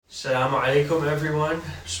Assalamu alaikum everyone.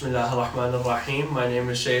 Bismillah ar-Rahman ar-Rahim. My name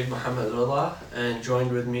is Sayyid Muhammad Rilla, and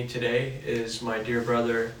joined with me today is my dear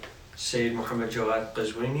brother Sayyid Muhammad Jawad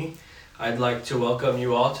Qazwini. I'd like to welcome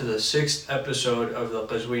you all to the 6th episode of the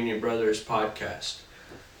Qazwini Brothers podcast.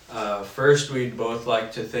 First, we'd both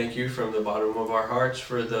like to thank you from the bottom of our hearts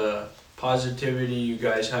for the positivity you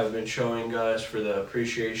guys have been showing us, for the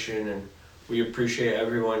appreciation, and we appreciate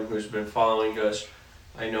everyone who's been following us.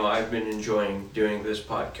 I know I've been enjoying doing this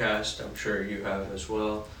podcast. I'm sure you have as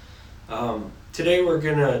well. Today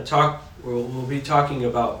we'll be talking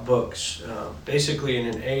about books. Basically, in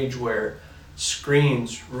an age where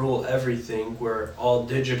screens rule everything, we're all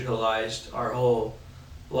digitalized. Our whole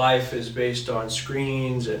life is based on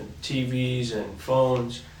screens and TVs and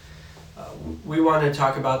phones. We want to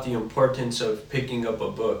talk about the importance of picking up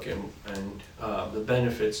a book and the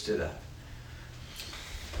benefits to that.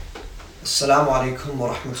 Assalamu alaikum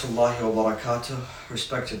wa rahmatullahi wa barakatuh.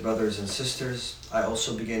 Respected brothers and sisters, I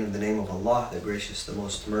also begin in the name of Allah, the gracious, the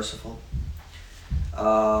most merciful.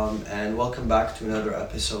 And welcome back to another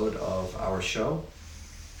episode of our show.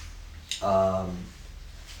 I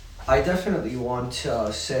definitely want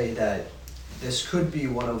to say that this could be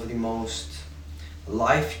one of the most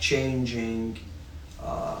life-changing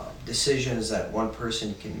decisions that one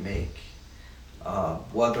person can make.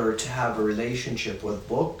 Whether to have a relationship with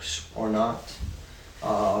books or not,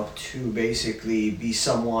 to basically be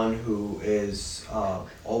someone who is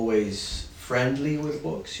always friendly with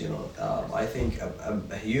books. I think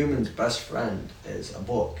a human's best friend is a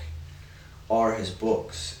book, or his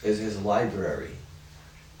books, is his library.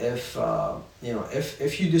 If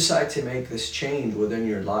you decide to make this change within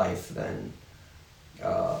your life, then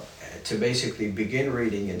to basically begin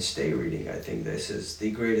reading and stay reading, I think this is the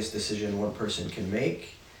greatest decision one person can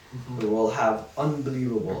make. It will have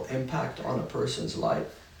unbelievable impact on a person's life.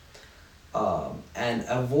 And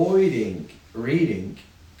avoiding reading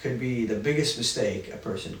could be the biggest mistake a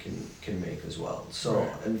person can make as well. So,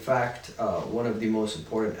 right. In fact, one of the most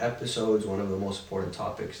important episodes, one of the most important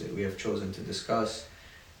topics that we have chosen to discuss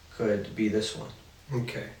could be this one.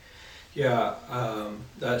 Okay. Yeah,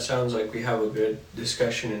 that sounds like we have a good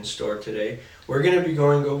discussion in store today. We're going to be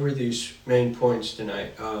going over these main points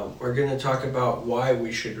tonight. We're going to talk about why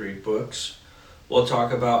we should read books. We'll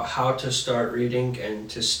talk about how to start reading and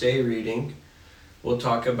to stay reading. We'll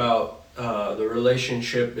talk about the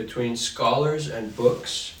relationship between scholars and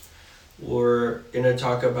books. We're going to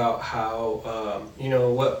talk about how,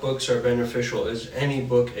 what books are beneficial. Is any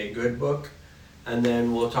book a good book? And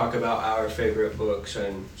then we'll talk about our favorite books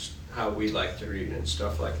and how we like to read and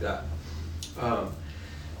stuff like that.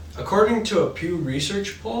 According to a Pew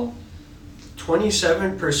Research poll,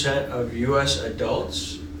 27% of U.S.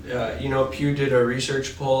 adults, Pew did a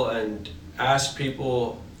research poll and asked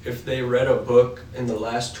people if they read a book in the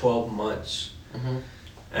last 12 months.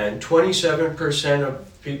 And 27%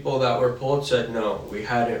 of people that were polled said no, we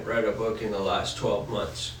hadn't read a book in the last 12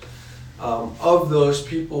 months. Of those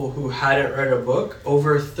people who hadn't read a book,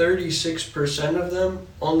 over 36% of them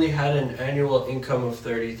only had an annual income of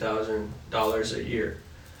 $30,000 a year.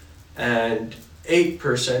 And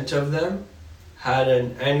 8% of them had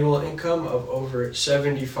an annual income of over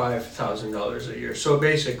 $75,000 a year. So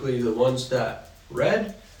basically the ones that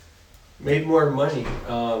read made more money.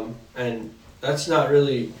 And that's not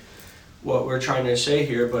really what we're trying to say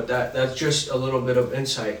here, but that's just a little bit of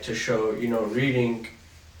insight to show, reading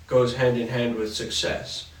goes hand in hand with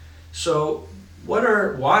success. So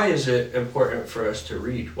why is it important for us to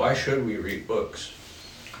read? Why should we read books?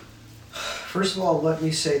 First of all, let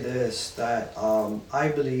me say this, that I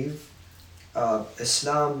believe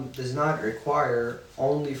Islam does not require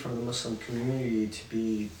only from the Muslim community to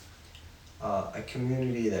be a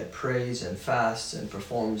community that prays and fasts and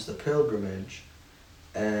performs the pilgrimage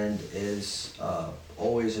and is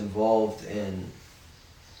always involved in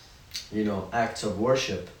acts of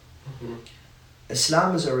worship.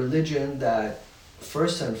 Islam is a religion that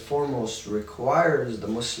first and foremost requires the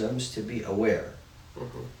Muslims to be aware,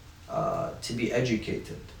 to be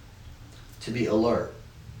educated, to be alert.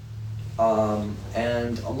 And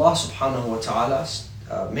Allah subhanahu wa ta'ala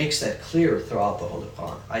makes that clear throughout the Holy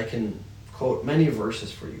Quran. I can quote many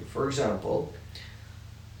verses for you. For example,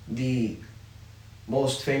 the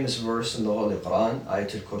most famous verse in the Holy Quran,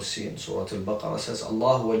 Ayatul Kursi in Surah Al-Baqarah, says,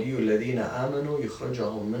 Allah waliyu alladhina amanu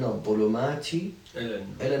yukhrijahum min al-dhulumati ila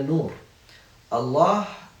an-nur. Allah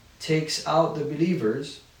takes out the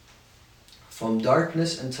believers from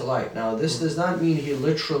darkness into light. Now, this does not mean He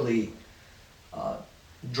literally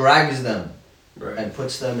drags them and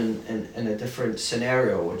puts them in a different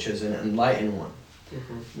scenario, which is an enlightened one.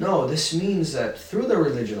 No, this means that through the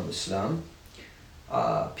religion of Islam,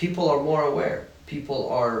 people are more aware. People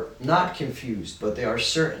are not confused, but they are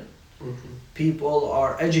certain. Mm-hmm. People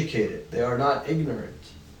are educated, they are not ignorant.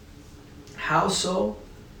 How so?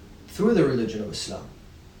 Through the religion of Islam,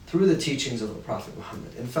 through the teachings of the Prophet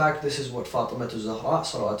Muhammad. In fact, this is what Fatima Zahra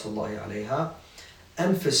salawatullahi alayha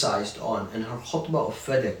emphasized on in her khutbah of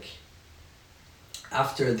Fadak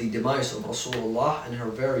after the demise of Rasulullah, in her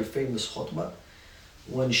very famous khutbah,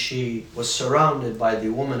 when she was surrounded by the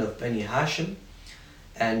women of Bani Hashim,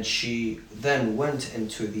 and she then went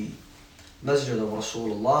into the Masjid of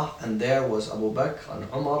Rasulullah, and there was Abu Bakr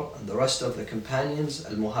and Umar and the rest of the companions,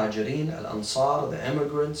 Al-Muhajirin, Al-Ansar, the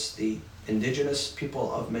immigrants, the indigenous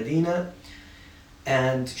people of Medina,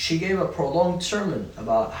 and she gave a prolonged sermon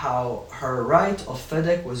about how her right of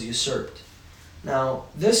Fadak was usurped. Now,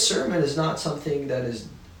 this sermon is not something that is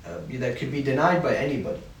that could be denied by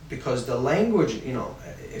anybody, because the language,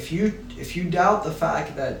 if you doubt the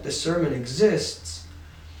fact that the sermon exists,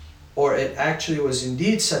 or it actually was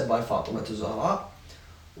indeed said by Fatima Zahra,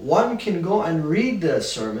 one can go and read the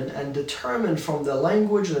sermon and determine from the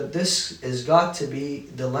language that this has got to be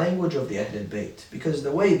the language of the Ahlul Bayt, because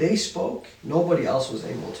the way they spoke, nobody else was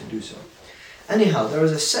able to do so. Anyhow, there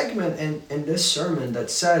is a segment in this sermon that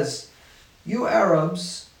says, you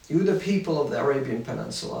Arabs, you the people of the Arabian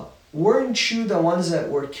Peninsula, weren't you the ones that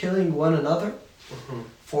were killing one another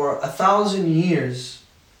for 1,000 years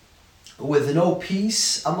with no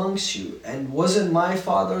peace amongst you? And wasn't my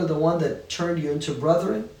father the one that turned you into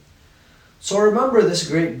brethren? So remember this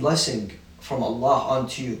great blessing from Allah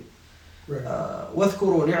unto you.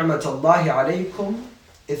 وَاذْكُرُوا نِعْمَةَ اللَّهِ عَلَيْكُمْ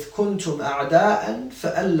إِذْ كُنْتُمْ أَعْدَاءً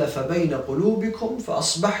فَأَلَّفَ بَيْنَ قُلُوبِكُمْ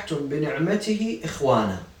فَأَصْبَحْتُمْ بِنِعْمَتِهِ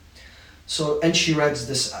إِخْوَانًا. So, and she read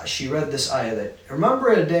this ayah that,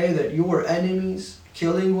 remember a day that you were enemies,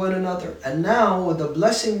 killing one another, and now with the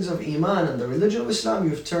blessings of Iman and the religion of Islam,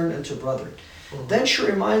 you've turned into brethren. Then she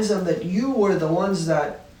reminds them that you were the ones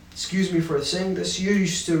that, excuse me for saying this, you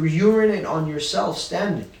used to urinate on yourself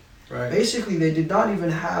standing. Right. Basically, they did not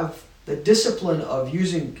even have the discipline of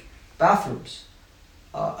using bathrooms,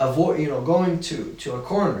 going to a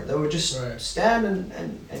corner. They would just stand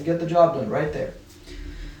and get the job done right there.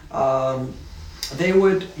 They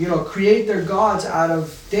would, create their gods out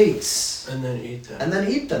of dates. And then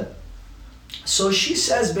eat them. So she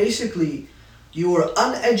says basically, you were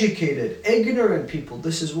uneducated, ignorant people.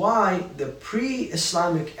 This is why the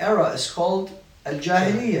pre-Islamic era is called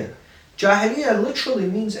Al-Jahiliyyah. Jahiliyyah literally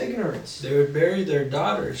means ignorance. They would bury their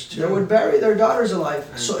daughters too. They would bury their daughters alive.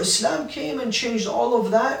 So Islam came and changed all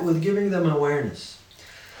of that with giving them awareness.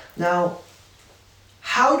 Now,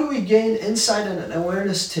 how do we gain insight and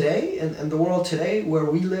awareness today, in the world today, where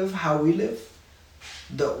we live, how we live?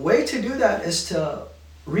 The way to do that is to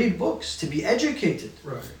read books, to be educated.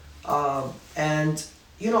 Right.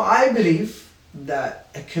 I believe that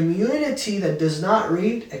a community that does not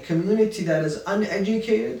read, a community that is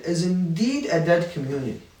uneducated, is indeed a dead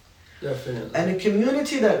community. Definitely. And a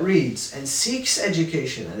community that reads and seeks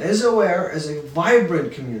education and is aware is a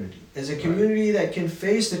vibrant community, is a community that can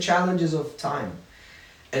face the challenges of time.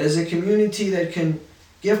 It is a community that can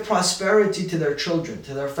give prosperity to their children,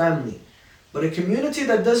 to their family. But a community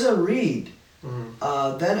that doesn't read,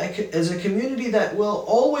 then is a community that will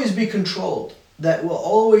always be controlled, that will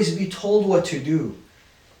always be told what to do,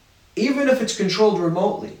 even if it's controlled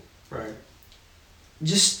remotely. Right.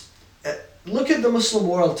 Just look at the Muslim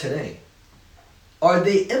world today. Are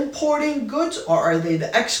they importing goods, or are they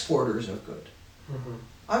the exporters of goods?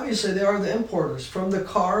 Obviously, they are the importers. From the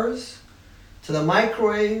cars, to the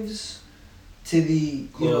microwaves, to the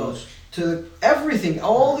to everything,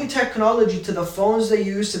 all the technology, to the phones they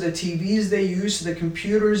use, to the TVs they use, to the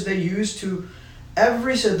computers they use, to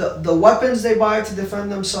the weapons they buy to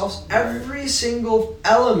defend themselves. Every single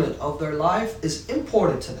element of their life is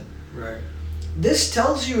imported to them. Right. This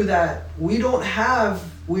tells you that we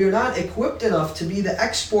are not equipped enough to be the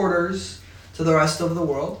exporters to the rest of the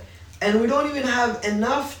world, and we don't even have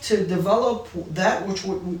enough to develop the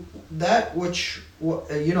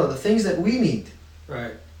things that we need.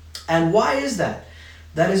 Right. And why is that?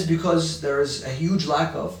 That is because there is a huge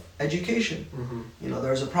lack of education.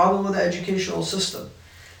 There's a problem with the educational system,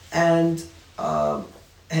 and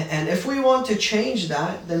if we want to change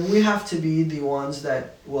that, then we have to be the ones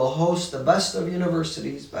that will host the best of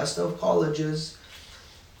universities, best of colleges,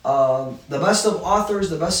 the best of authors,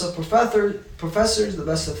 the best of professors, the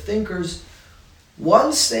best of thinkers.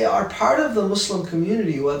 Once they are part of the Muslim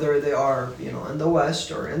community, whether they are in the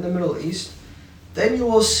West or in the Middle East, then you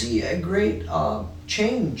will see a great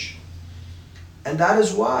change. And that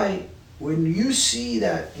is why when you see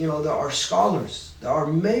that there are scholars, there are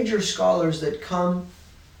major scholars that come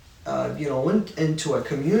went into a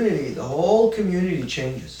community, the whole community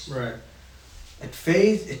changes. Right.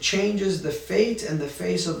 It changes the fate and the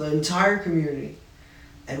face of the entire community.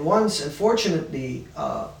 And once, unfortunately,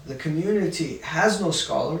 the community has no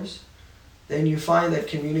scholars, then you find that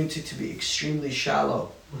community to be extremely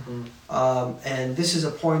shallow. And this is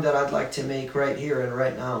a point that I'd like to make right here and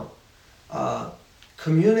right now.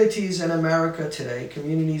 Communities in America today,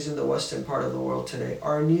 communities in the western part of the world today,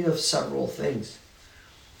 are in need of several things.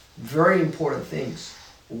 Very important things.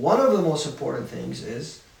 One of the most important things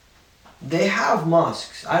is they have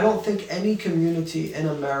mosques. I don't think any community in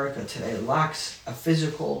America today lacks a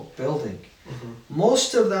physical building.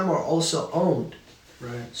 Most of them are also owned.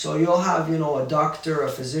 Right. So you'll have, a doctor, a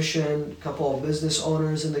physician, a couple of business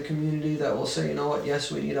owners in the community that will say,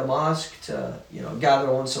 yes, we need a mosque to,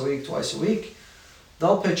 gather once a week, twice a week.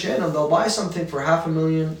 They'll pitch in and they'll buy something for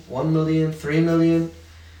 $500,000, $1 million, $3 million.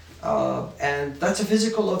 And that's a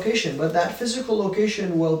physical location, but that physical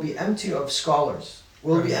location will be empty of scholars,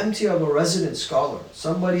 will be empty of a resident scholar,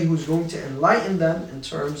 somebody who's going to enlighten them in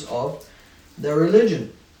terms of their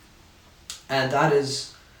religion. And that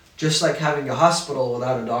is just like having a hospital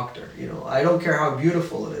without a doctor. I don't care how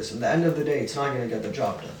beautiful it is. At the end of the day, it's not going to get the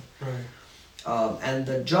job done. Right. And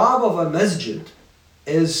the job of a masjid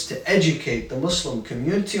is to educate the Muslim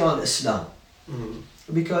community on Islam.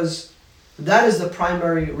 Because that is the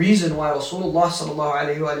primary reason why Rasulullah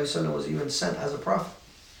ﷺ was even sent as a prophet.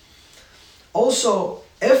 Also,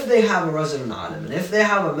 if they have a resident alim, and if they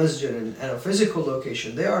have a masjid and a physical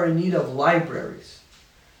location, they are in need of libraries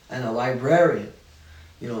and a librarian.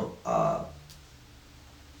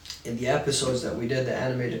 In the episodes that we did, the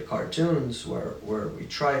animated cartoons, where we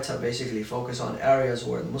tried to basically focus on areas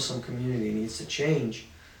where the Muslim community needs to change,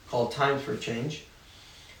 called Times for Change,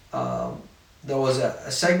 there was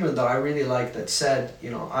a segment that I really liked that said,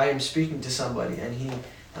 I am speaking to somebody and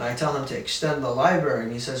I tell him to extend the library,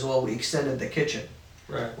 and he says, well, we extended the kitchen.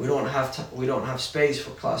 Right. We don't have space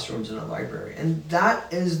for classrooms in a library. And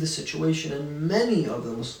that is the situation in many of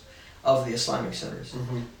the Islamic centers.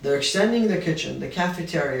 They're extending the kitchen, the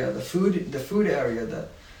cafeteria, the food area, the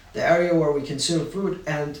area where we consume food,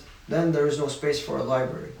 and then there is no space for a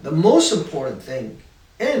library. The most important thing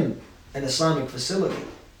in an Islamic facility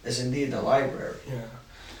is indeed a library. Yeah.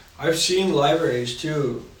 I've seen libraries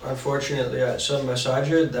too, unfortunately, at some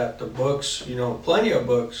masajid, that the books, plenty of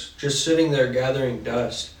books, just sitting there gathering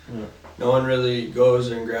dust. No one really goes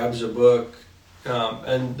and grabs a book.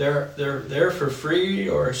 And they're there for free,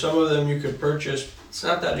 or some of them you could purchase. It's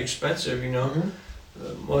not that expensive,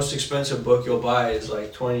 The most expensive book you'll buy is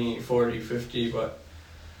like 20, 40, 50, but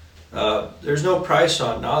there's no price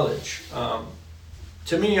on knowledge.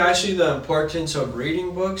 To me, I see the importance of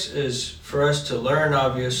reading books is for us to learn,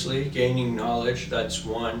 obviously, gaining knowledge. That's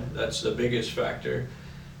the biggest factor.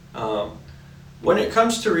 When it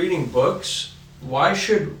comes to reading books, why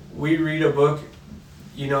should we read a book,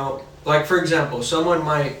 like, for example, someone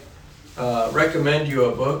might recommend you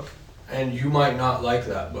a book and you might not like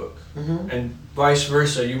that book. And vice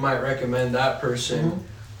versa, you might recommend that person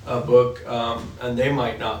a book and they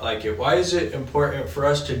might not like it. Why is it important for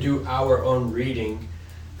us to do our own reading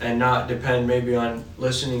and not depend maybe on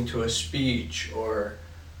listening to a speech or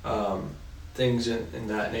things in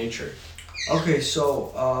that nature? Okay,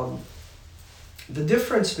 so the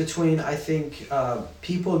difference between, I think,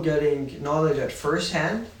 people getting knowledge at first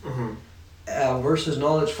hand versus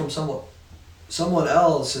knowledge from someone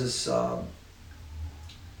else is,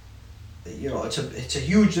 it's a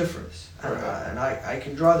huge difference. And I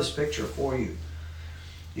can draw this picture for you.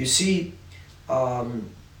 You see,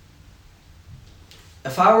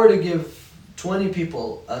 if I were to give 20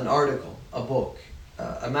 people an article, a book,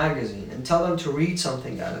 a magazine, and tell them to read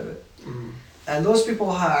something out of it, and those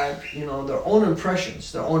people had, their own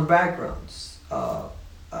impressions, their own backgrounds.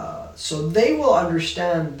 So they will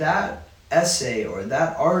understand that essay or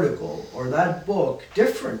that article or that book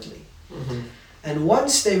differently. And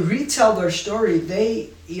once they retell their story,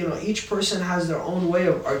 each person has their own way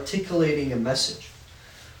of articulating a message.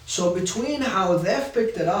 So between how they've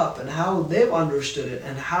picked it up and how they've understood it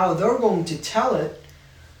and how they're going to tell it,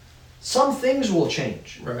 some things will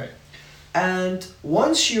change. Right. And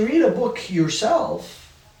once you read a book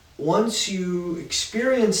yourself, once you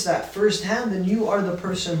experience that firsthand, then you are the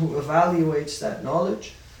person who evaluates that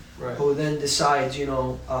knowledge, who then decides,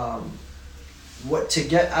 what to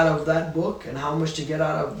get out of that book and how much to get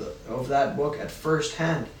out of that book at first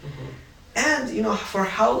hand. And, for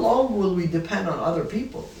how long will we depend on other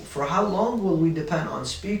people? For how long will we depend on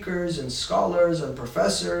speakers and scholars and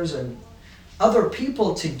professors and other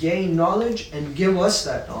people to gain knowledge and give us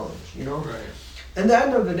that knowledge, Right. in the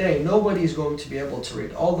end of the day, nobody's going to be able to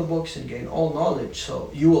read all the books and gain all knowledge.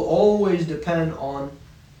 So you will always depend on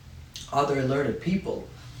other learned people.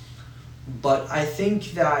 But I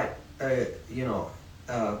think that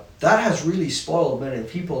that has really spoiled many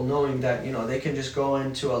people, knowing that they can just go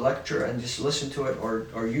into a lecture and just listen to it, or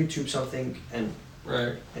YouTube something, and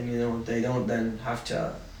Right. and they don't then have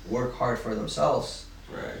to work hard for themselves.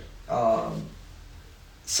 Right.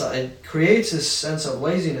 So it creates this sense of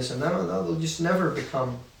laziness, and then they'll just never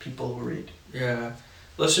become people who read. Yeah.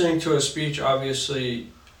 Listening to a speech,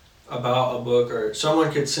 obviously, about a book, or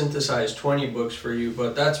someone could synthesize 20 books for you,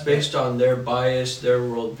 but that's based on their bias, their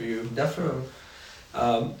worldview. Definitely.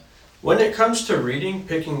 When it comes to reading,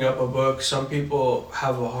 picking up a book, some people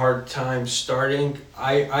have a hard time starting.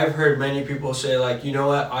 I've heard many people say, like, you know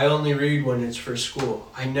what, I only read when it's for school.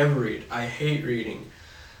 I never read. I hate reading.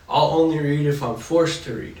 I'll only read if I'm forced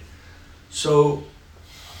to read. So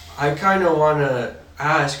I kind of want to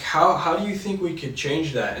ask, how do you think we could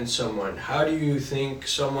change that in someone? How do you think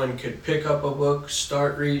someone could pick up a book,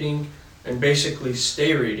 start reading, and basically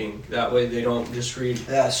stay reading? That way they don't just read.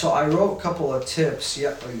 Yeah, so I wrote a couple of tips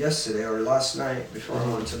yesterday or last night before I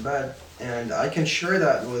went to bed, and I can share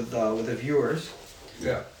that with the viewers.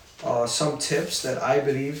 Yeah. Some tips that I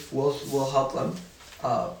believe will help them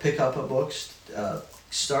pick up a book,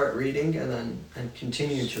 start reading, and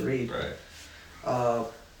continue to read. Right.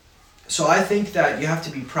 So I think that you have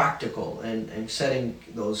to be practical in setting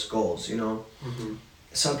those goals. Mm-hmm.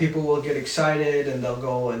 Some people will get excited and they'll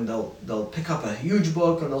go and they'll pick up a huge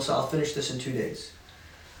book and they'll say, I'll finish this in 2 days.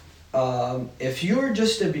 If you're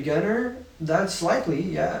just a beginner, that's likely.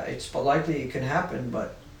 Yeah, it's likely it can happen,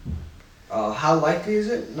 but how likely is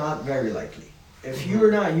it? Not very likely. If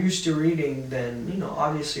you're not used to reading, then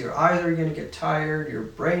obviously your eyes are gonna get tired, your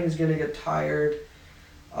brain is gonna get tired.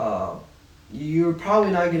 You're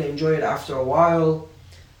probably not gonna enjoy it after a while.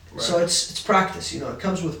 Right. So it's practice. It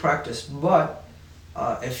comes with practice. But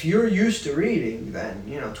if you're used to reading, then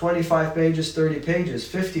 25 pages, 30 pages,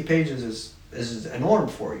 50 pages is a norm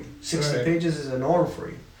for you. 60 Right. pages is a norm for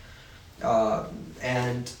you.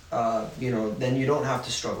 Then you don't have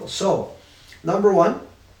to struggle. So, number one,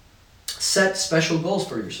 set special goals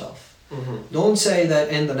for yourself. Mm-hmm. Don't say that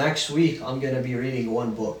in the next week I'm going to be reading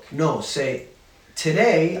one book. No, say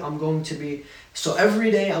today I'm going to be, so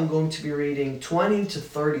every day I'm going to be reading 20 to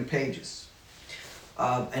 30 pages.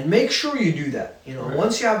 And make sure you do that. Right.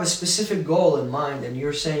 Once you have a specific goal in mind and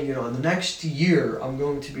you're saying, in the next year I'm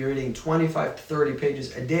going to be reading 25 to 30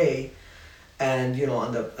 pages a day, and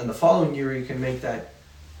in the following year you can make that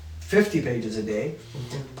 50 pages a day.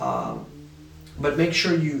 Mm-hmm. But make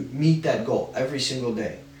sure you meet that goal every single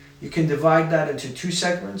day. You can divide that into 2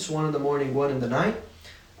 segments, one in the morning, one in the night,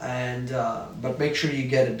 and but make sure you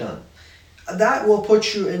get it done. That will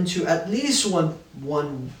put you into at least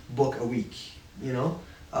one book a week.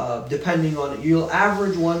 Depending on it, you'll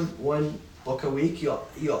average one book a week.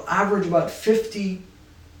 You'll average about 50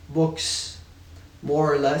 books,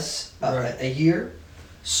 more or less, Right. a year.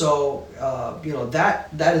 So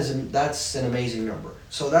that's an amazing number.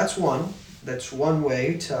 So that's one. That's one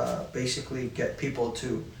way to basically get people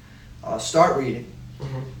to start reading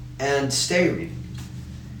Mm-hmm. and stay reading.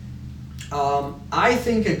 I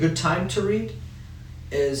think a good time to read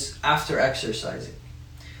is after exercising.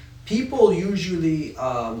 People usually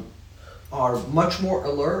are much more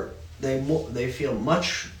alert. They feel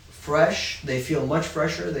much fresh. They feel much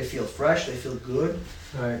fresher. They feel fresh. They feel good.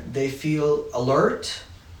 Right. They feel alert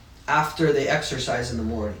after they exercise in the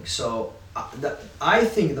morning. So I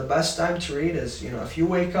think the best time to read is, if you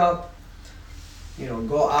wake up,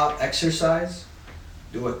 go out, exercise,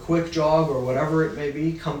 do a quick jog or whatever it may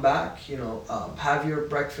be, come back, have your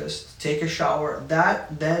breakfast, take a shower.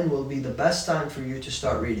 That then will be the best time for you to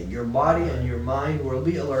start reading. Your body and your mind will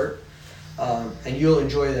be alert, and you'll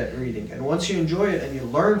enjoy that reading. And once you enjoy it and you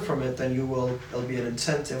learn from it, then it'll be an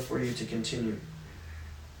incentive for you to continue.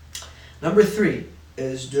 Number 3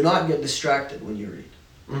 is, do not get distracted when you read.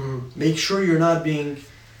 Mm-hmm. Make sure you're not being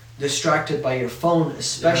distracted by your phone,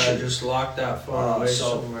 especially. Yeah, just lock that phone away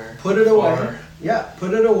so somewhere. Put it away. Far. Yeah,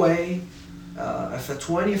 put it away. If the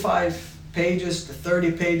 25 pages to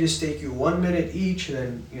 30 pages take you 1 minute each,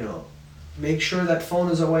 then make sure that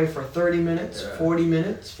phone is away for 30 minutes, Yeah. 40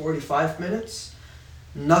 minutes, 45 minutes.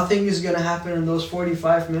 Nothing is gonna happen in those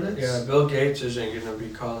 45 minutes. Yeah, Bill Gates isn't gonna be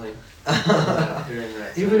calling during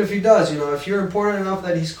that Even time. if he does, if you're important enough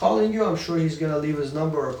that he's calling you, I'm sure he's gonna leave his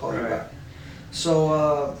number or call you Right. back.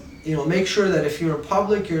 So make sure that if you're in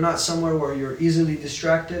public, you're not somewhere where you're easily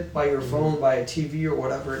distracted by your phone, by a TV, or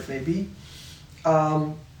whatever it may be.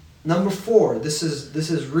 Number 4, this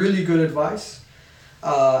is really good advice.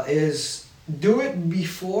 Is do it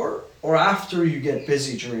before or after you get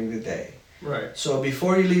busy during the day. Right. So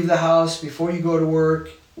before you leave the house, before you go to work,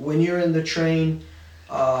 when you're in the train,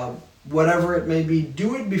 whatever it may be,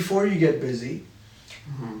 do it before you get busy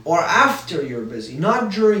or after you're busy,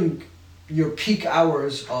 not during your peak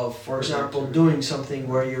hours of, for example, doing something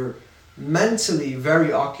where you're mentally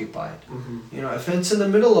very occupied. You know, if it's in the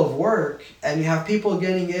middle of work and you have people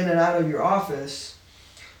getting in and out of your office,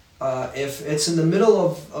 if it's in the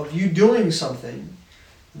middle of you doing something,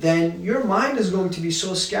 then your mind is going to be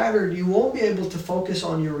so scattered you won't be able to focus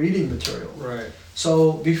on your reading material. Right.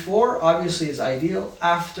 So before obviously is ideal,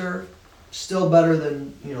 after still better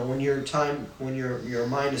than, you know, when your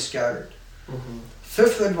mind is scattered.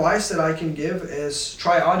 Fifth advice that I can give is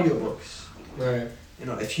try audiobooks. Right. You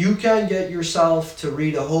know, if you can get yourself to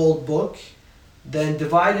read a whole book, then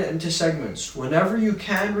divide it into segments. Whenever you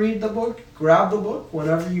can read the book, grab the book.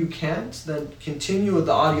 Whenever you can't, then continue with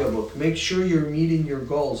the audiobook. Make sure you're meeting your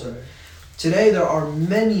goals. And today there are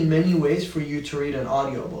many, many ways for you to read an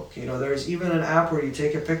audiobook. You know, there's even an app where you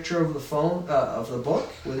take a picture of the phone, of the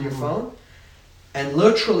book with your phone, and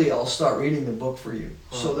literally I'll start reading the book for you.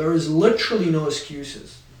 So there is literally no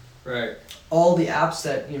excuses. Right. All the apps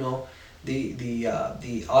that, you know, the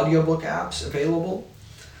audiobook apps available,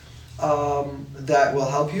 that will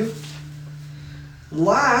help you.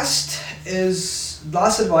 Last advice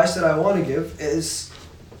that I want to give is,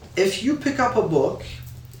 if you pick up a book,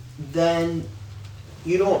 then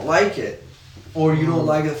you don't like it, or you don't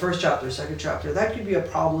like the first chapter, second chapter, that could be a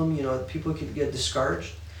problem. You know, people could get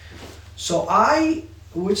discouraged. So I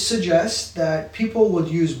would suggest that people would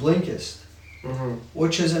use Blinkist,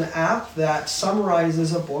 which is an app that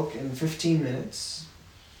summarizes a book in 15 minutes.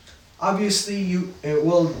 Obviously, it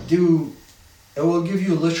will give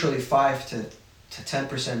you literally 5 to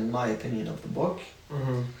 10%, in my opinion, of the book.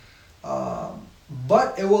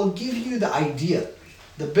 But it will give you the idea,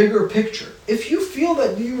 the bigger picture. If you feel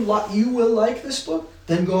that you will like this book,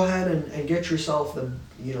 then go ahead and get yourself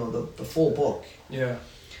the full book. Yeah.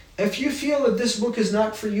 If you feel that this book is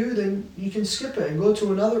not for you, then you can skip it and go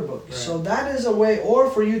to another book. Right. So that is a way, or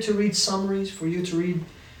for you to read summaries, for you to read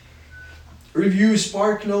reviews,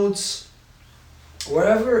 Spark Notes,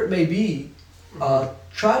 wherever it may be.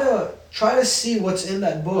 Try to see what's in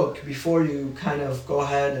that book before you kind of go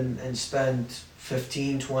ahead and spend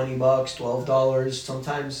 $15, $20, $12.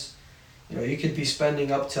 Sometimes, you know, you could be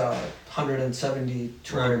spending up to $170,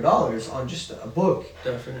 $200 on just a book.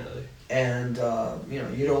 Definitely. And you know,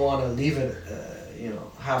 you don't want to leave it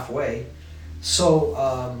halfway. So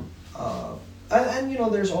and you know,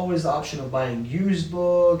 there's always the option of buying used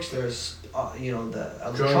books. There's you know, the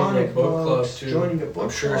electronic books, joining a book club.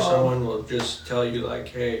 I'm sure someone will just tell you, like,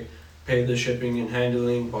 hey, pay the shipping and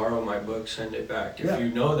handling, borrow my book, send it back. If you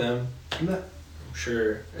know them, I'm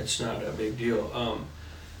sure it's not a big deal.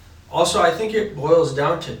 Also, I think it boils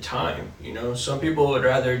down to time. You know, some people would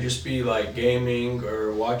rather just be like gaming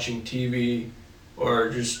or watching TV or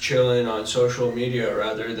just chilling on social media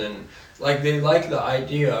rather than, like, they like the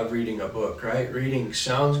idea of reading a book, right? Reading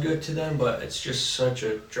sounds good to them, but it's just such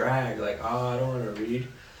a drag. Like, I don't want to read.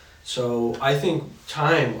 So I think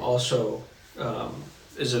time also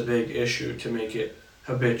is a big issue to make it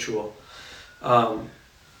habitual.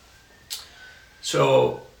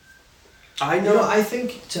 So I know. You know, I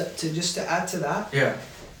think to add to that. Yeah.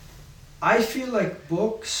 I feel like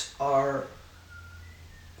books are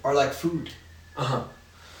like food.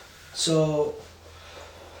 So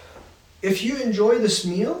if you enjoy this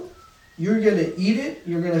meal, you're gonna eat it,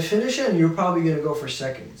 you're gonna finish it, and you're probably gonna go for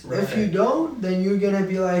seconds. Right. If you don't, then you're gonna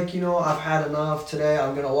be like, you know, I've had enough today,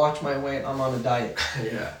 I'm gonna watch my weight, I'm on a diet.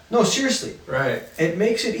 Yeah. No, seriously. Right. It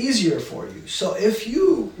makes it easier for you. So if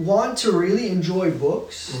you want to really enjoy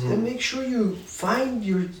books, then make sure you find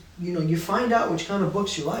you find out which kind of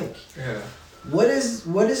books you like. Yeah. What is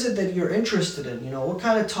it that you're interested in? You know, what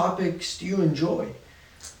kind of topics do you enjoy?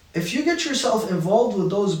 If you get yourself involved with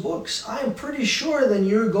those books, I am pretty sure then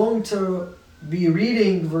you're going to be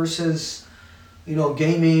reading versus, you know,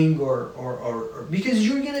 gaming or because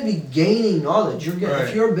you're going to be gaining knowledge.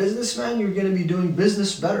 If you're a businessman, you're going to be doing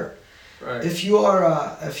business better. Right. If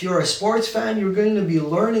you're a sports fan, you're going to be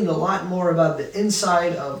learning a lot more about the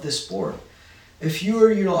inside of the sport. If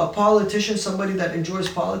you're, you know, a politician, somebody that enjoys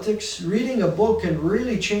politics, reading a book can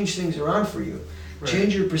really change things around for you,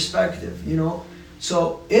 change your perspective, you know.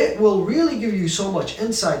 So it will really give you so much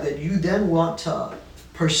insight that you then want to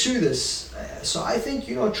pursue this. So I think,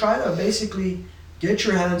 you know, try to basically get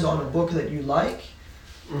your hands on a book that you like.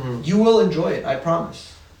 You will enjoy it, I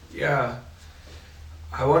promise. Yeah.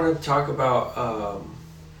 I want to talk about,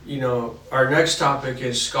 you know, our next topic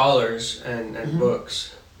is scholars and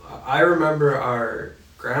books. I remember our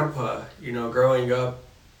grandpa, you know, growing up,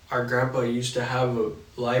 our grandpa used to have a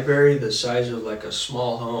library the size of like a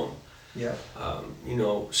small home. Yeah. You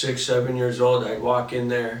know, 6, 7 years old, I'd walk in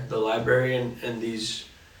there, the library, and these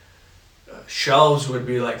shelves would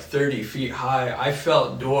be like 30 feet high. I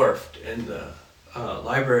felt dwarfed in the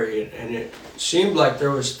library, and it seemed like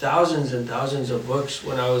there was thousands and thousands of books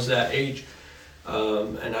when I was that age.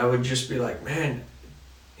 And I would just be like, man,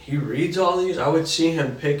 he reads all these? I would see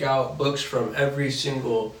him pick out books from every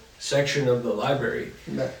single section of the library.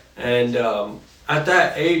 Yeah. And at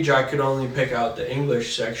that age, I could only pick out the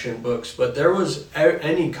English section books, but there was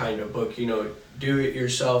any kind of book, you know,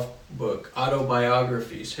 do-it-yourself book,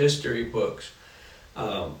 autobiographies, history books.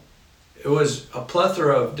 It was a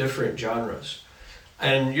plethora of different genres.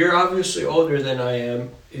 And you're obviously older than I am.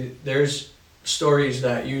 There's stories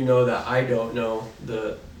that you know that I don't know.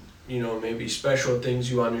 You know, maybe special things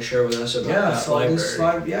you want to share with us about that library.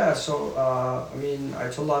 I mean,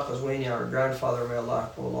 Ayatollah Qazwini, our grandfather, may Allah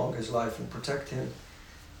prolong his life and protect him,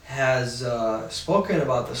 has spoken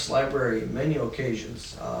about this library many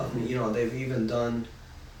occasions. You know, they've even done,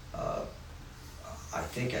 I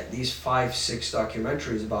think, at least 5, 6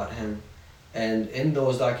 documentaries about him. And in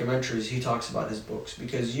those documentaries, he talks about his books,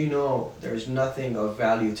 because, you know, there's nothing of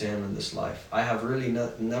value to him in this life. I have really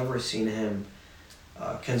never seen him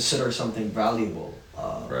consider something valuable.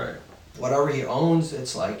 Right. Whatever he owns,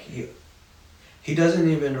 it's like he doesn't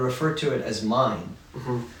even refer to it as mine.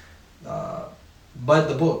 But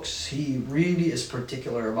the books, he really is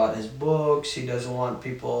particular about his books. He doesn't want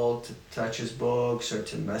people to touch his books or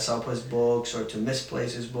to mess up his books or to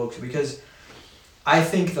misplace his books, because I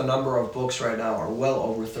think the number of books right now are well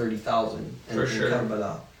over 30,000 in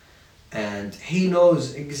Karbala. And he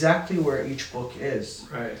knows exactly where each book is.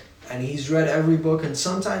 Right. And he's read every book, and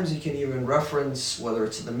sometimes he can even reference whether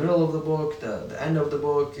it's in the middle of the book, the end of the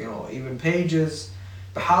book, you know, even pages.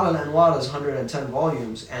 Bihar al-Anwar is 110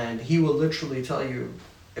 volumes, and he will literally tell you,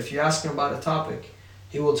 if you ask him about a topic,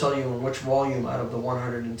 he will tell you in which volume out of the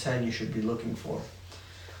 110 you should be looking for.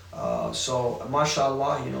 So,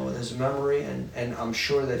 mashallah, you know, with his memory, and I'm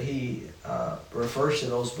sure that he refers to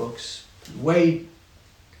those books way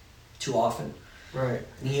too often. Right.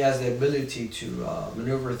 And he has the ability to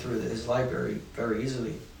maneuver through his library very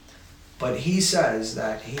easily. But he says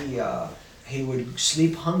that he would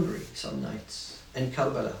sleep hungry some nights in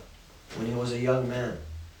Karbala when he was a young man,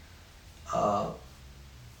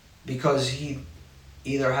 because he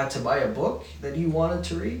either had to buy a book that he wanted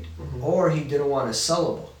to read, or he didn't want to sell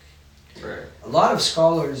a book. Right. A lot of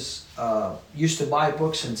scholars used to buy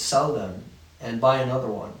books and sell them and buy another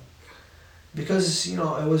one, because, you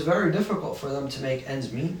know, it was very difficult for them to make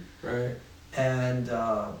ends meet. Right. And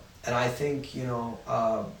I think, you know,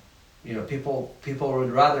 people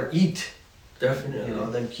would rather eat, Definitely, you know,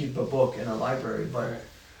 than keep a book in a library. But right.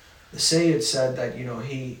 the Sayyid said that, you know,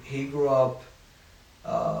 he grew up,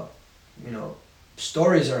 you know,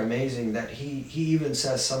 stories are amazing, that he even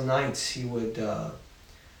says some nights he would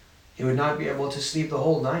not be able to sleep the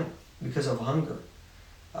whole night because of hunger.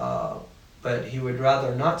 But he would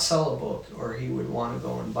rather not sell a book, or he would want to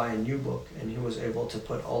go and buy a new book, and he was able to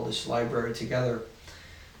put all this library together.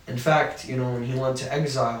 In fact, you know, when he went to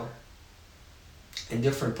exile in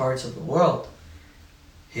different parts of the world,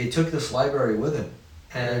 he took this library with him.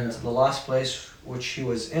 And the last place which he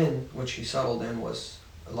settled in, was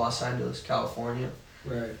Los Angeles, California.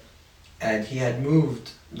 Right. And he had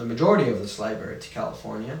moved the majority of this library to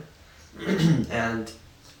California. And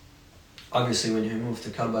obviously, when he moved to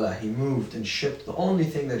Karbala, he moved and shipped. The only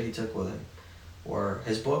thing that he took with him were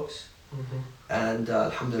his books. And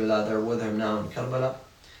alhamdulillah, they're with him now in Karbala.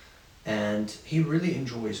 And he really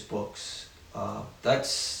enjoys books.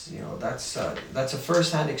 That's a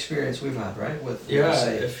first-hand experience we've had, right?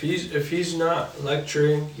 If he's not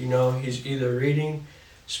lecturing, you know, he's either reading,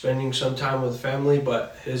 spending some time with family,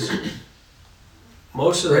 but his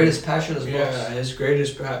greatest passion is books. Yeah, his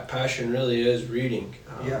greatest passion really is reading.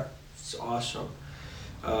 It's awesome.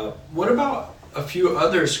 What about a few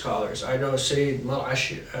other scholars? I know Sayyid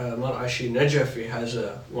Mar'ashi Najafi has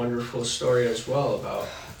a wonderful story as well about...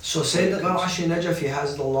 So Sayyid Mar'ashi Najafi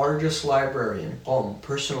has the largest library in Qom,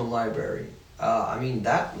 personal library. I mean,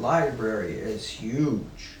 that library is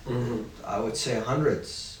huge. I would say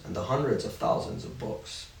hundreds and the hundreds of thousands of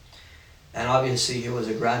books. And obviously he was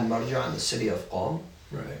a grand marja in the city of Qom.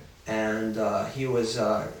 Right. And he was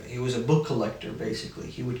a book collector, basically.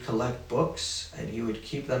 He would collect books and he would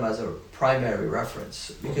keep them as a primary reference,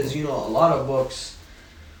 because you know, a lot of books,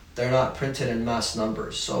 they're not printed in mass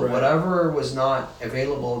numbers. So whatever was not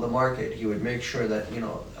available in the market, he would make sure that, you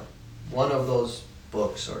know, one of those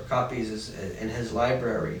books or copies in his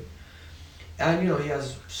library. And he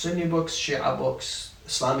has Sunni books, Shia books,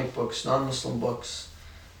 Islamic books, non-Muslim books,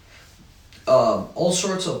 all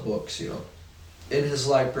sorts of books, in his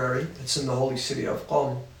library. It's in the holy city of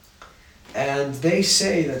Qom. And they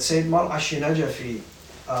say that Sayyid Mar'ashi Najafi,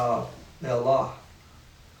 may Allah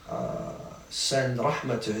send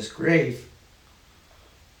rahmah to his grave,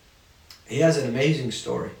 he has an amazing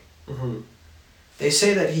story. Mm-hmm. They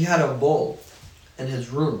say that he had a bowl in his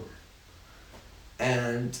room,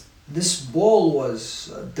 and this bowl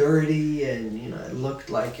was dirty, and it looked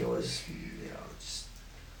like it was just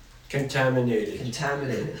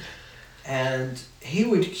Contaminated. And he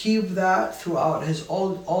would keep that throughout his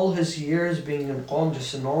all his years being in Qom,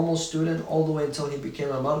 just a normal student, all the way until he became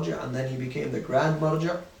a marja, and then he became the grand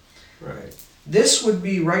marja. Right. This would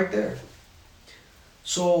be right there.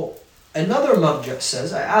 So another marja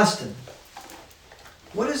says, I asked him,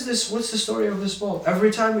 what is this? What's the story of this bowl?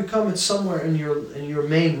 Every time we come, it's somewhere in your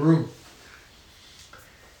main room.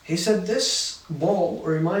 He said, this bowl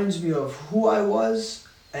reminds me of who I was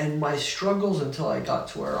and my struggles until I got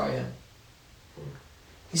to where I am.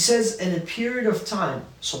 He says, in a period of time,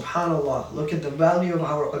 subhanallah, look at the value of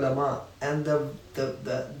our ulama and the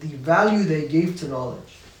value they gave to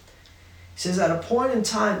knowledge. He says, at a point in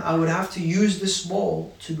time, I would have to use this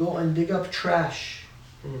bowl to go and dig up trash,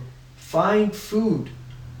 find food.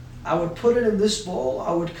 I would put it in this bowl,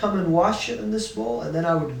 I would come and wash it in this bowl, and then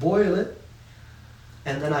I would boil it,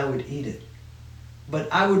 and then I would eat it. But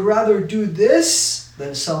I would rather do this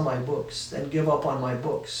than sell my books, than give up on my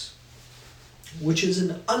books. Which is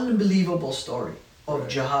an unbelievable story of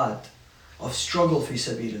jihad, of struggle fi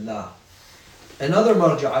sabilillah. Another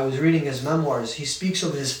marja, I was reading his memoirs, he speaks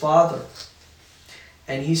of his father.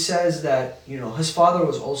 And he says that, his father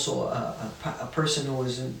was also a person who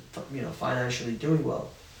wasn't, financially doing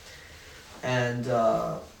well. And,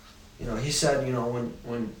 he said,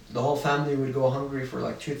 when the whole family would go hungry for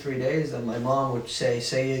like 2-3 days, then my mom would say,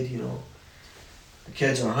 Sayyid, the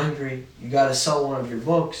kids are hungry, you got to sell one of your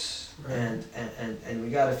books. Right. And we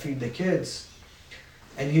got to feed the kids.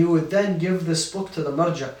 And he would then give this book to the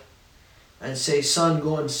marja and say, son,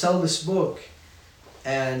 go and sell this book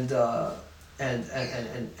and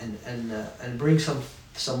bring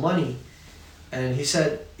some money. And he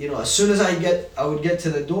said, as soon as I would get to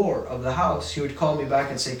the door of the house, he would call me back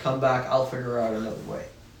and say, come back, I'll figure out another way.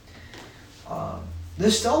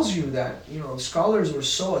 This tells you that, scholars were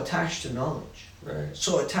so attached to knowledge. Right.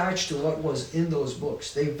 So attached to what was in those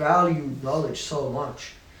books. They valued knowledge so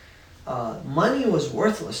much. Money was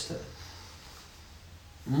worthless to them.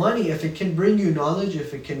 Money, if it can bring you knowledge,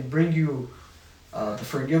 if it can bring you the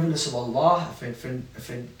forgiveness of Allah, if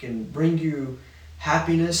it can bring you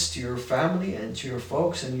happiness to your family and to your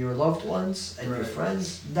folks and your loved ones and your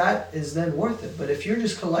friends, that is then worth it. But if you're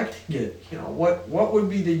just collecting it, what would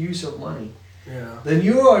be the use of money? Yeah. Then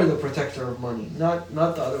you are the protector of money, not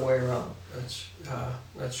the other way around.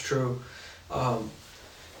 That's true.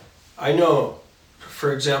 I know,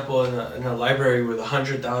 for example, in a library with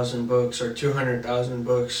 100,000 books or 200,000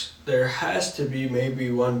 books, there has to be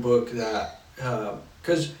maybe one book that,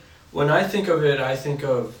 because when I think of it, I think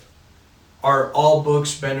of, are all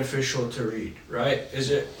books beneficial to read, right? Is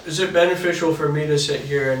it beneficial for me to sit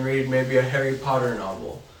here and read maybe a Harry Potter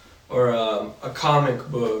novel or a comic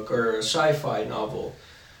book or a sci-fi novel?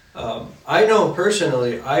 I know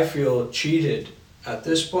personally I feel cheated at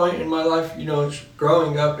this point in my life.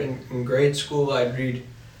 Growing up in grade school, I'd read,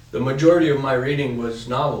 the majority of my reading was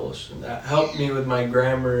novels, and that helped me with my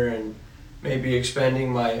grammar and maybe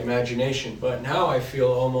expanding my imagination. But now I feel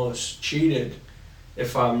almost cheated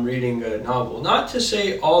if I'm reading a novel. Not to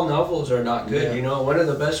say all novels are not good. Yeah. One of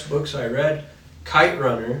the best books I read, Kite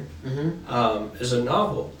Runner, is a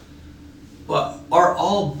novel. But are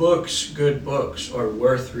all books good books or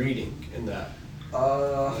worth reading in that?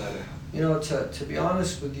 To be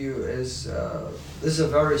honest with you, this is a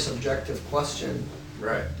very subjective question.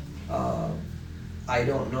 Right. I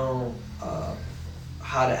don't know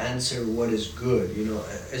how to answer what is good.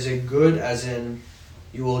 Is it good as in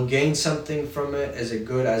you will gain something from it? Is it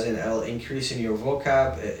good as in it'll increase in your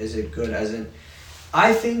vocab? Is it good as in...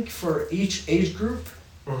 I think for each age group,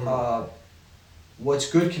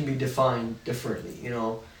 what's good can be defined differently,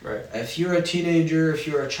 Right. If you're a teenager, if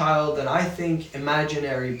you're a child, then I think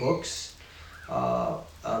imaginary books,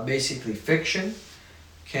 basically fiction,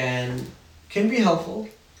 can be helpful.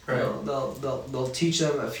 Right. They'll teach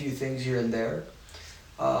them a few things here and there.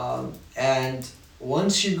 And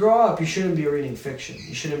once you grow up, you shouldn't be reading fiction.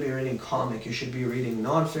 You shouldn't be reading comic. You should be reading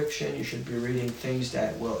non-fiction. You should be reading things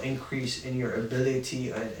that will increase in your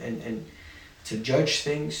ability and to judge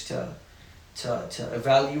things, to to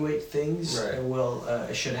evaluate things. Right.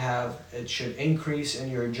 It should increase in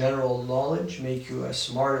your general knowledge, make you a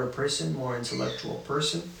smarter person, more intellectual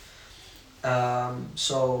person.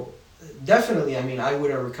 So definitely, I mean, I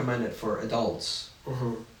would recommend it for adults.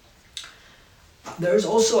 Mm-hmm. There's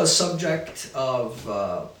also a subject of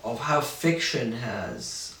how fiction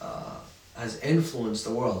has influenced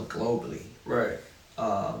the world globally. Right.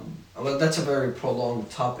 Well, that's a very prolonged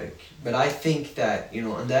topic, but I think that, you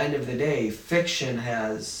know, at the end of the day, fiction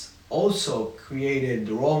has also created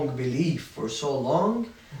wrong belief for so long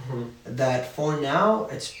Mm-hmm. that for now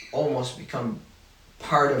it's almost become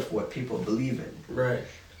part of what people believe in. Right.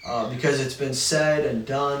 Because it's been said and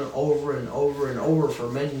done over and over and over for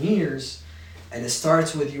many years, and it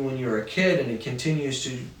starts with you when you're a kid, and it continues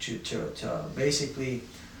to basically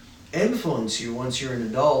influence you once you're an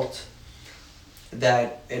adult,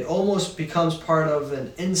 that it almost becomes part of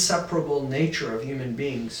an inseparable nature of human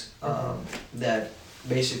beings that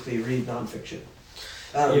basically read nonfiction,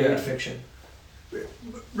 read fiction.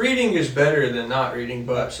 Reading is better than not reading,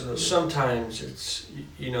 but Absolutely. sometimes it's,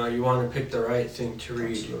 you know, you want to pick the right thing to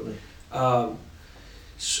read. Absolutely.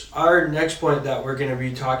 Our next point that we're going to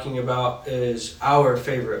be talking about is our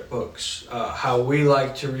favorite books, how we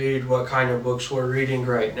like to read, what kind of books we're reading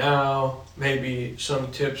right now, maybe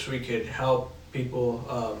some tips we could help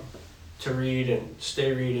people to read and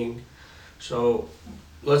stay reading. So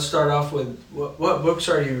let's start off with what books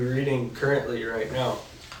are you reading currently right now?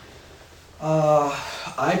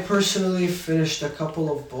 I personally finished a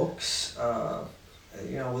couple of books.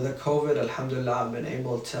 You know, with the COVID, alhamdulillah, I've been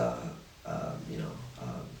able to,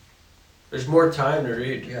 There's more time to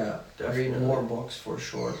read. yeah, Definitely. read more books for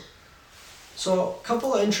sure. So, a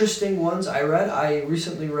couple of interesting ones I read. I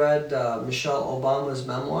recently read Michelle Obama's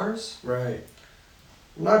memoirs. Right.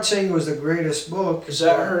 I'm not saying it was the greatest book. Is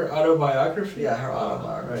that her autobiography? Yeah, her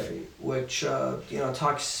autobiography, which you know,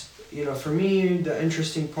 talks. You know, for me, the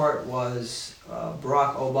interesting part was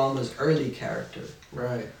Barack Obama's early character.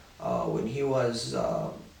 Right. When he was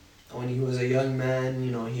a young man,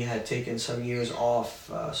 you know, he had taken some years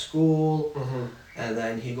off school, Mm-hmm. and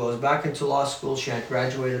then he goes back into law school. She had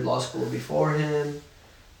graduated law school before him,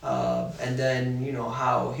 and then, you know,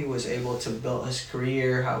 how he was able to build his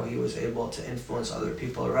career, how he was able to influence other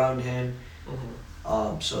people around him.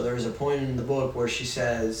 Mm-hmm. So there's a point in the book where she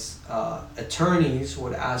says attorneys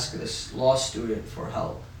would ask this law student for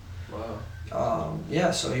help. Wow.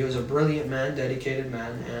 Yeah, so he was a brilliant man, dedicated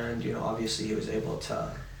man, and, you know, obviously he was able to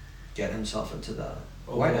get himself into the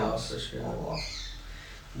White House. Office, yeah. Oval Office.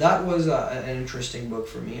 That was an interesting book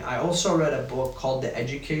for me. I also read a book called The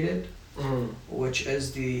Educated, Mm-hmm. which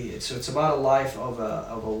is it's about a life of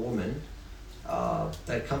a woman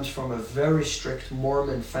that comes from a very strict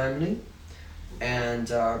Mormon family, and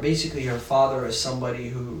basically her father is somebody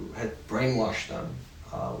who had brainwashed them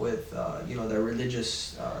with you know, their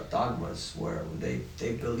religious dogmas, where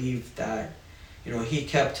they believed that, you know, he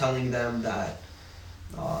kept telling them that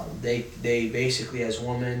they basically as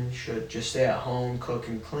women should just stay at home, cook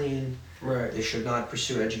and clean. Right. They should not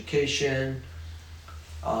pursue education.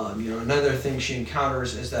 You know, another thing she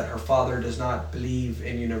encounters is that her father does not believe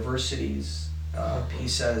in universities. He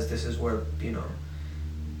says this is where, you know,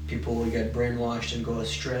 people will get brainwashed and go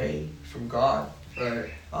astray from God. Right.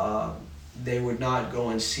 They would not go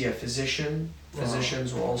and see a physician. Wow.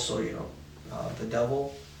 Physicians were also, you know, the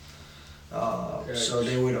devil. So Yikes.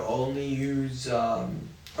 they would only use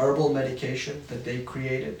herbal medication that they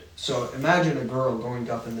created. So imagine a girl growing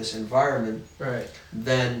up in this environment. Right.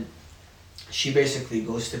 Then she basically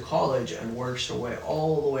goes to college and works her way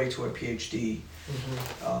all the way to a PhD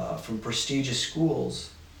Mm-hmm. from prestigious schools,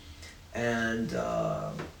 and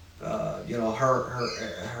you know,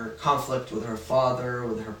 her conflict with her father,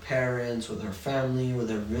 with her parents, with her family, with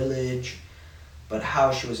her village, but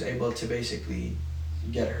how she was able to basically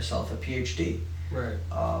get herself a PhD. Right.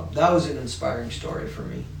 That was an inspiring story for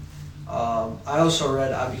me. I also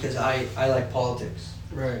read, because I like politics.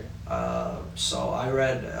 Right. So I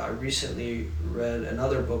recently read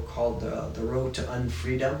another book called The Road to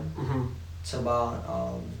Unfreedom. Mm-hmm. It's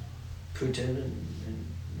about Putin and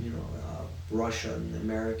you know, Russia and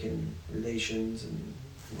American relations and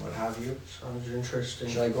what have you. Sounds interesting.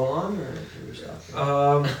 Should I go on or should we stop here?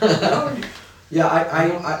 No, Yeah,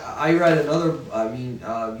 I read another. I mean,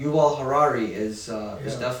 Yuval Harari is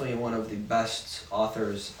definitely one of the best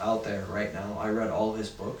authors out there right now. I read all of his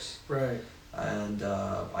books, right. and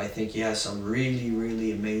I think he has some really,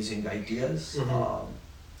 really amazing ideas Mhm.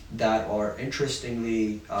 that are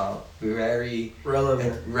interestingly very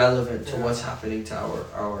Relevant. to Yeah. what's happening to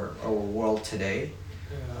our world today.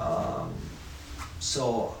 Yeah.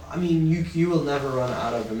 So I mean, you will never run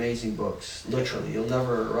out of amazing books. Literally, you'll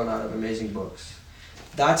never run out of amazing books.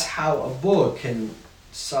 That's how a book can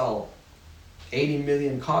sell 80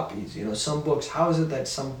 million copies. You know, some books. How is it that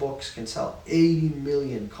some books can sell 80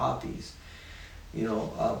 million copies? You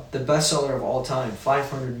know, the bestseller of all time,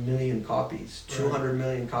 500 million copies, 200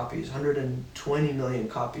 million copies, 120 million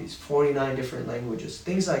copies, 49 different languages,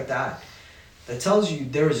 things like that. That tells you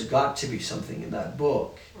there's got to be something in that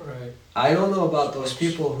book. Right. I don't know about those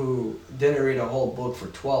people who didn't read a whole book for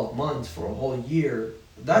 12 months, for a whole year.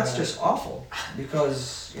 That's just awful,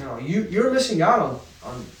 because you know you're missing out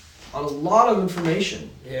on a lot of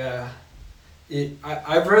information. Yeah.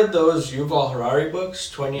 I've read those Yuval Harari books,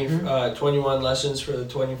 21 Lessons for the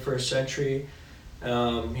 21st Century.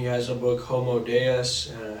 He has a book, Homo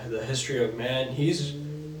Deus, The History of Man. He's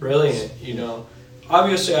brilliant, you know.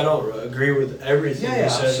 Obviously, I don't agree with everything he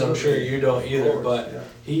says. Absolutely. I'm sure you don't either, but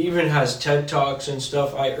he even has TED Talks and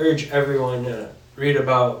stuff. I urge everyone to read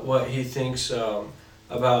about what he thinks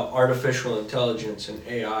about artificial intelligence and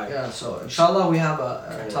AI. Yeah, so inshallah we have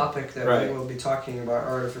a topic that Right. we will be talking about,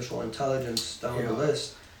 artificial intelligence, down the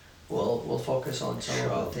list. We'll focus on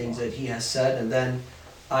some of the things that he has said, and then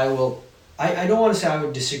I don't want to say I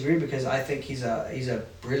would disagree, because I think he's a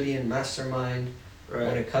brilliant mastermind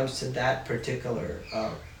when it comes to that particular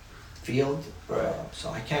field. Right. So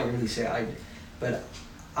I can't really say but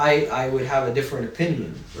I would have a different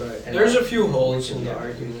opinion. Right. And There's a few holes in the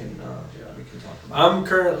argument. We can talk about I'm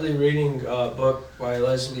currently reading a book by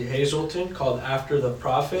Leslie Hazelton called After the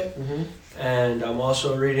Prophet, and I'm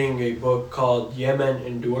also reading a book called Yemen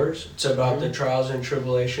Endures. It's about the trials and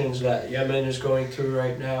tribulations that Yemen is going through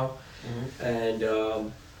right now. And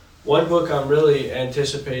one book I'm really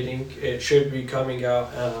anticipating, it should be coming out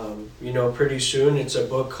pretty soon. It's a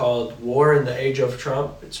book called War in the Age of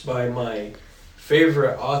Trump. It's by my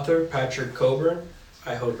favorite author, Patrick Coburn.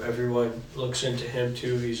 I hope everyone looks into him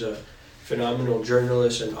too. He's a phenomenal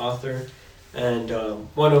journalist and author. And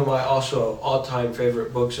one of my also all-time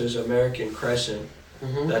favorite books is American Crescent.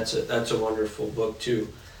 That's a wonderful book too.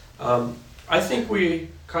 I think we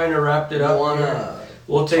kind of wrapped it up.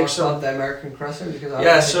 We'll take some about the American Crescent, because I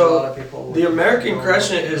think so a lot of people the American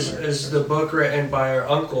Crescent is the book written by our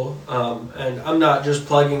uncle, and I'm not just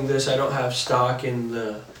plugging this. I don't have stock in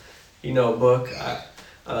the book.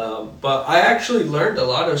 But I actually learned a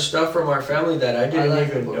lot of stuff from our family that I didn't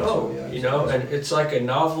even know. Too, and it's like a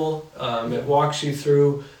novel. It walks you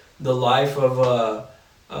through the life of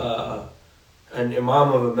an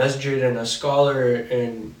imam of a masjid and a scholar,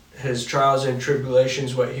 and his trials and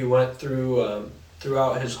tribulations, what he went through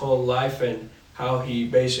throughout his whole life, and how he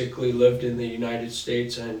basically lived in the United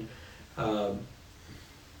States. And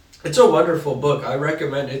it's a wonderful book. I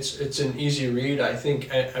recommend it's an easy read. I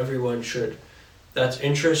think everyone should, that's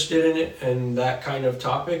interested in it and that kind of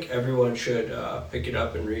topic, everyone should pick it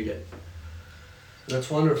up and read it.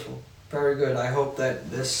 That's wonderful. Very good. I hope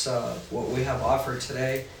that this, what we have offered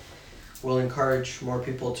today, will encourage more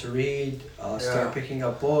people to read, start picking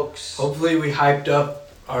up books. Hopefully we hyped up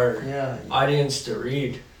our audience to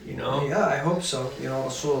read, Yeah, I hope so.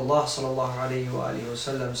 Rasulullah sallallahu alayhi wa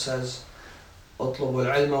sallam says, "Utlub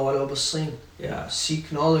al-ilma walau bis-Sin." Yeah.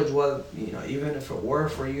 Seek knowledge, even if it were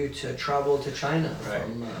for you to travel to China. Right.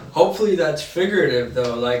 Hopefully that's figurative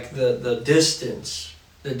though, like the distance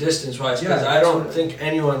wise, because I don't think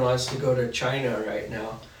anyone wants to go to China right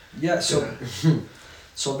now. Yeah.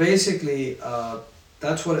 So basically,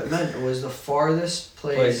 that's what it meant. It was the farthest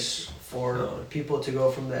place for people to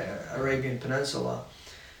go from the Arabian Peninsula,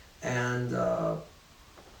 and the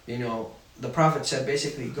Prophet said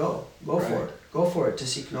basically go for it to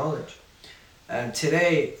seek knowledge. And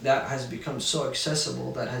today that has become so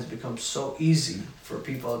accessible, that has become so easy for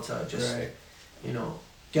people to just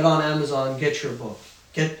get on Amazon, get your book,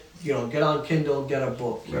 get on Kindle, get a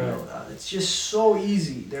book. It's just so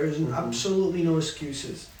easy. There's absolutely no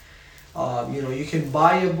excuses. You can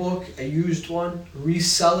buy a book, a used one,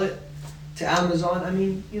 resell it to Amazon. I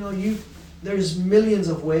mean, there's millions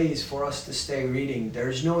of ways for us to stay reading.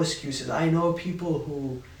 There's no excuses. I know people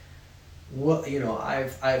who,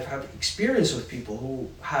 I've had experience with people who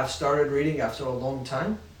have started reading after a long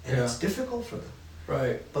time, and it's difficult for them.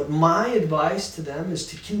 Right. But my advice to them is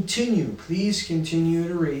to continue. Please continue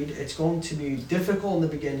to read. It's going to be difficult in the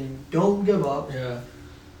beginning. Don't give up. Yeah.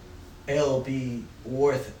 It'll be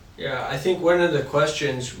worth it. Yeah, I think one of the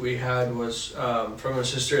questions we had was from a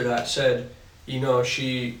sister that said,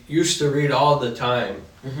 she used to read all the time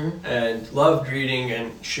and loved reading,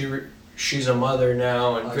 and she's a mother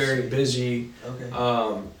now and very busy,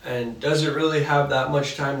 and doesn't really have that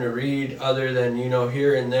much time to read other than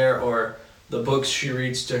here and there, or the books she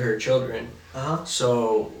reads to her children. Uh-huh.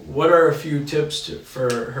 So what are a few tips for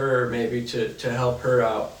her maybe to help her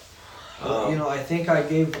out? You know, I think I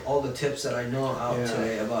gave all the tips that I know out Yeah.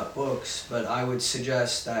 today about books, but I would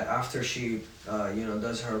suggest that after she,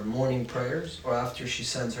 does her morning prayers, or after she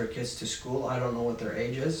sends her kids to school, I don't know what their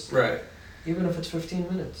age is, Right, even if it's 15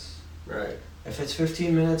 minutes. right. If it's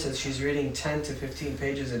 15 minutes and she's reading 10 to 15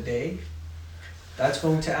 pages a day, that's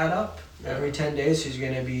going to add up. Yeah. Every 10 days, she's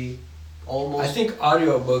going to be almost... I think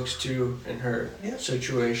audiobooks too in her Yeah.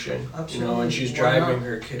 situation. Absolutely. You know, when she's Why driving not?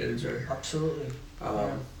 her kids or Absolutely.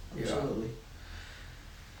 yeah. Absolutely.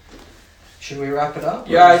 Should we wrap it up?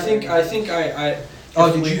 Yeah, or I is there think I anything- think I Oh,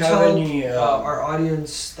 if did we you have tell any our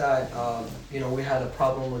audience that we had a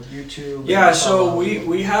problem with YouTube? Yeah, and so problem-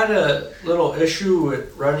 we had a little issue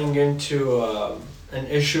with running into an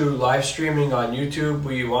issue live streaming on YouTube.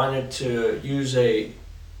 We wanted to use a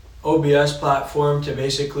OBS platform to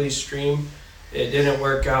basically stream. It didn't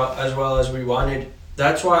work out as well as we wanted.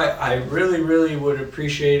 That's why I really would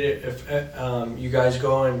appreciate it if you guys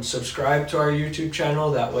go and subscribe to our YouTube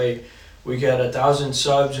channel. That way we get 1,000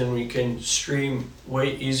 subs and we can stream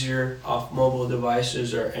way easier off mobile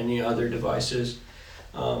devices or any other devices.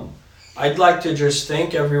 I'd like to just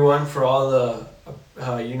thank everyone for all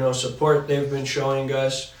the support they've been showing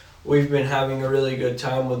us. We've been having a really good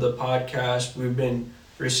time with the podcast. We've been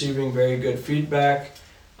receiving very good feedback.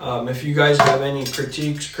 If you guys have any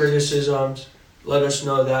critiques, criticisms, let us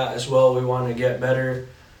know that as well. We want to get better.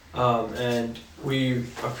 And we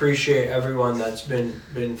appreciate everyone that's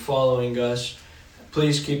been following us.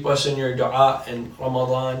 Please keep us in your dua and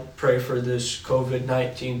Ramadan. Pray for this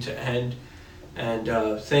COVID-19 to end. And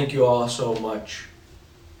thank you all so much.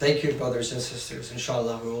 Thank you, brothers and sisters.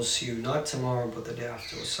 Inshallah, we will see you not tomorrow, but the day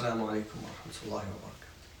after. Wassalamu alaikum wa rahmatullahi wa barakatuh.